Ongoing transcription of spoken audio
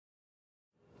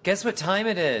Guess what time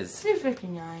it is?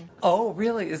 2:59. Oh,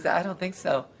 really? Is that? I don't think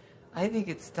so. I think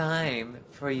it's time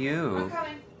for you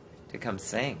to come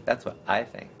sing. That's what I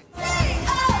think.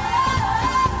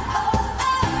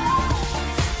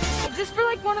 Is this for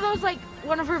like one of those, like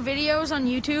one of her videos on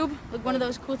YouTube? Like one of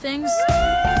those cool things?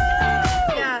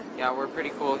 Yeah. Yeah, we're pretty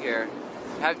cool here.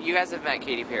 You guys have met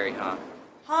Katy Perry, huh?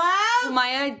 Hello?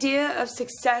 My idea of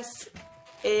success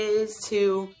is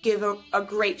to give a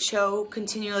great show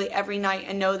continually every night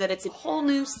and know that it's a whole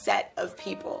new set of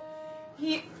people.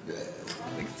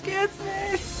 Excuse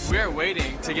me. We are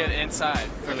waiting to get inside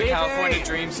for the California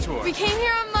Dreams tour. We came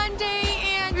here on Monday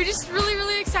and we're just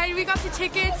really excited. We got the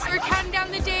tickets. We're counting down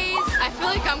the days. I feel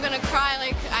like I'm gonna cry.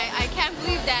 Like I can't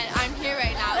believe that I'm here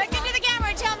right now. Look into the camera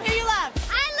and tell them who you love.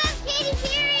 I love Katy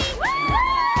Perry.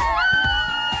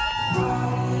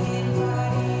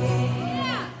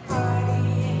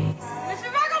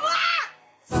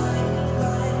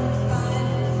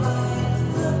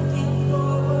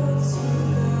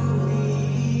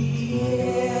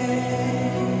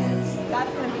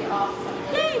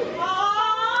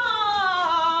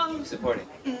 Supporting.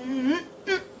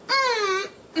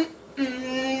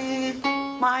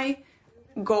 My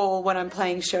goal when I'm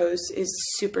playing shows is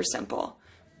super simple.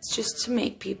 It's just to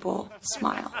make people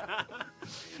smile.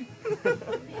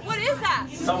 What is that?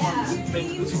 Someone's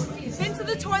been to the toilet. Been to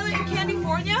the toilet in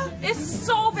California? It's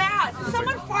so bad. Is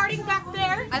someone farting back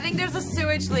there? I think there's a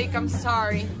sewage leak. I'm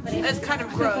sorry. That's kind of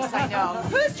gross, I know.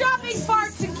 Who's dropping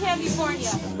farts in California?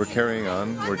 We're carrying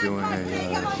on. We're doing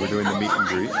the meet and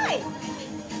greet.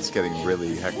 It's getting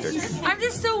really hectic. I'm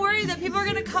just so worried that people are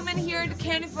gonna come in here to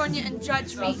California and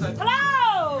judge me.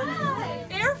 Hello!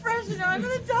 Air freshener, I'm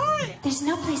gonna die. There's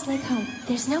no place like home.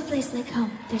 There's no place like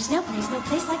home. There's no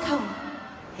place like home.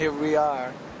 Here we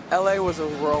are. LA was a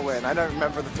whirlwind. I don't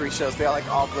remember the 3 shows. They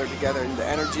all blurred together, and the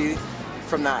energy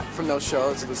from those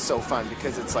shows, it was so fun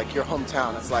because it's like your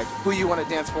hometown. It's like who you want to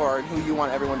dance for and who you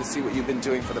want everyone to see what you've been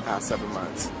doing for the past 7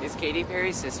 months. Is Katy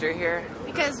Perry's sister here?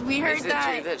 Because we heard Is it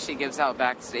that. true that she gives out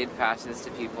backstage passes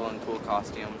to people in cool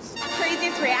costumes?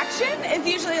 Craziest reaction is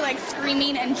usually like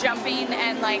screaming and jumping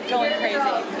and like going crazy.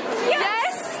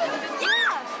 Yes.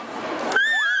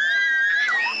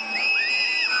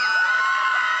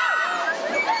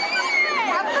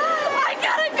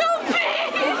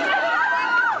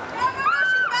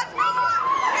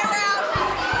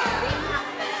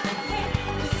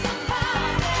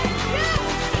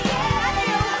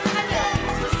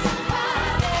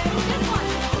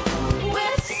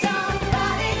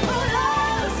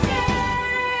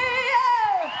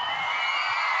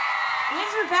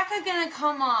 Gonna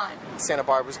come on. Santa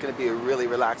Barbara's going to be a really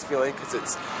relaxed feeling because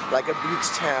it's like a beach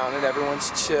town and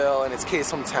everyone's chill and it's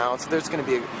Katy's hometown, so there's going to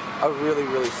be a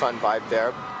really fun vibe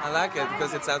there. I like it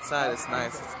because it's outside, it's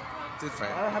nice, it's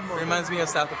different. It reminds me of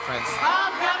South of France.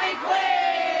 Homecoming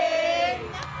queen!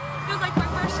 Feels like my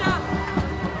first show.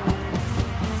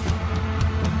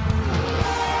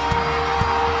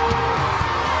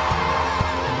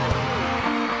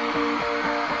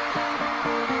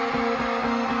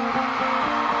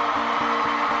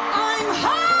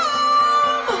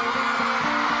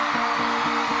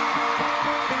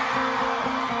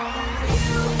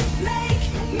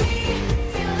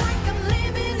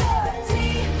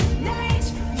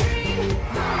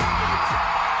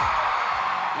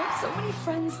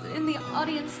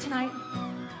 Audience tonight.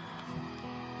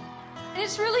 And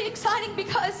it's really exciting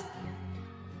because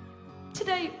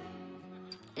today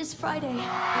is Friday.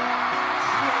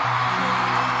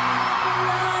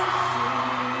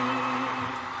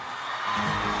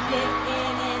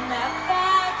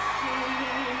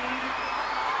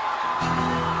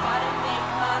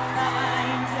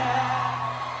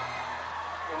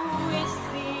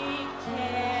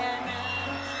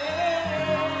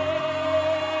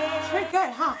 It's pretty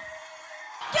good, huh?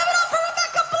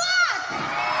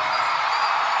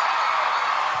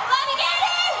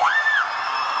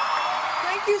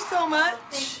 Thank you so much.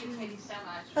 Thank you, Katy, so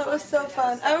much. That was so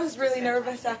fun. I was really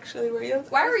nervous, actually. Were you?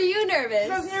 Why were you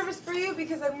nervous? I was nervous for you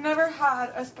because I've never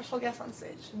had a special guest on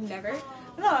stage. Never?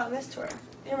 No, on this tour.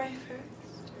 You're my favorite.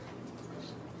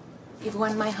 You've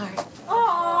won my heart.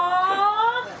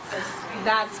 Aww.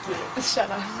 That's cute.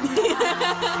 Shut up.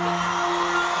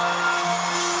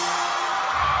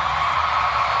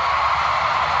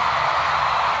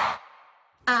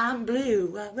 I'm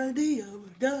blue. I'm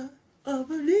blue.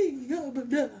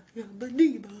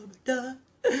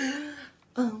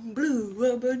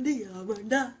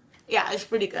 Yeah, it's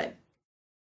pretty good.